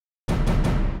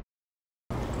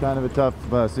kind of a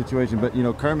tough situation, but you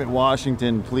know, Kermit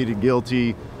Washington pleaded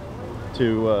guilty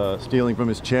to stealing from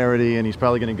his charity, and he's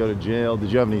probably going to go to jail.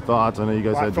 Did you have any thoughts? I know you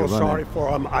guys had your I feel sorry for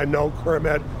him. I know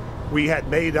Kermit. We had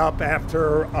made up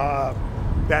after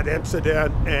that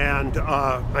incident, and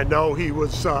I know he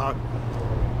was,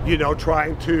 you know,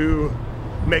 trying to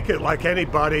make it like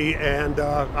anybody, and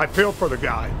I feel for the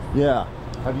guy. Yeah.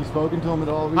 Have you spoken to him at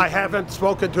all recently? I haven't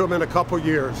spoken to him in a couple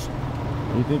years.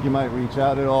 You think you might reach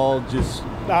out at all? Just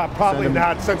probably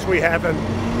not, since we haven't.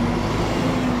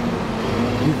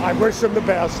 I wish him the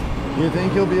best. You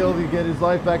think he'll be able to get his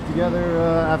life back together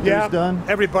after it's done?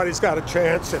 Everybody's got a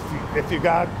chance if you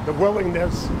got the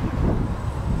willingness.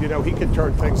 You know, he can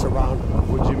turn things around.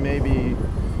 Would you maybe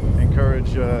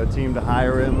encourage a team to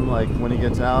hire him, like when he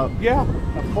gets out? Yeah,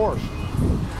 of course.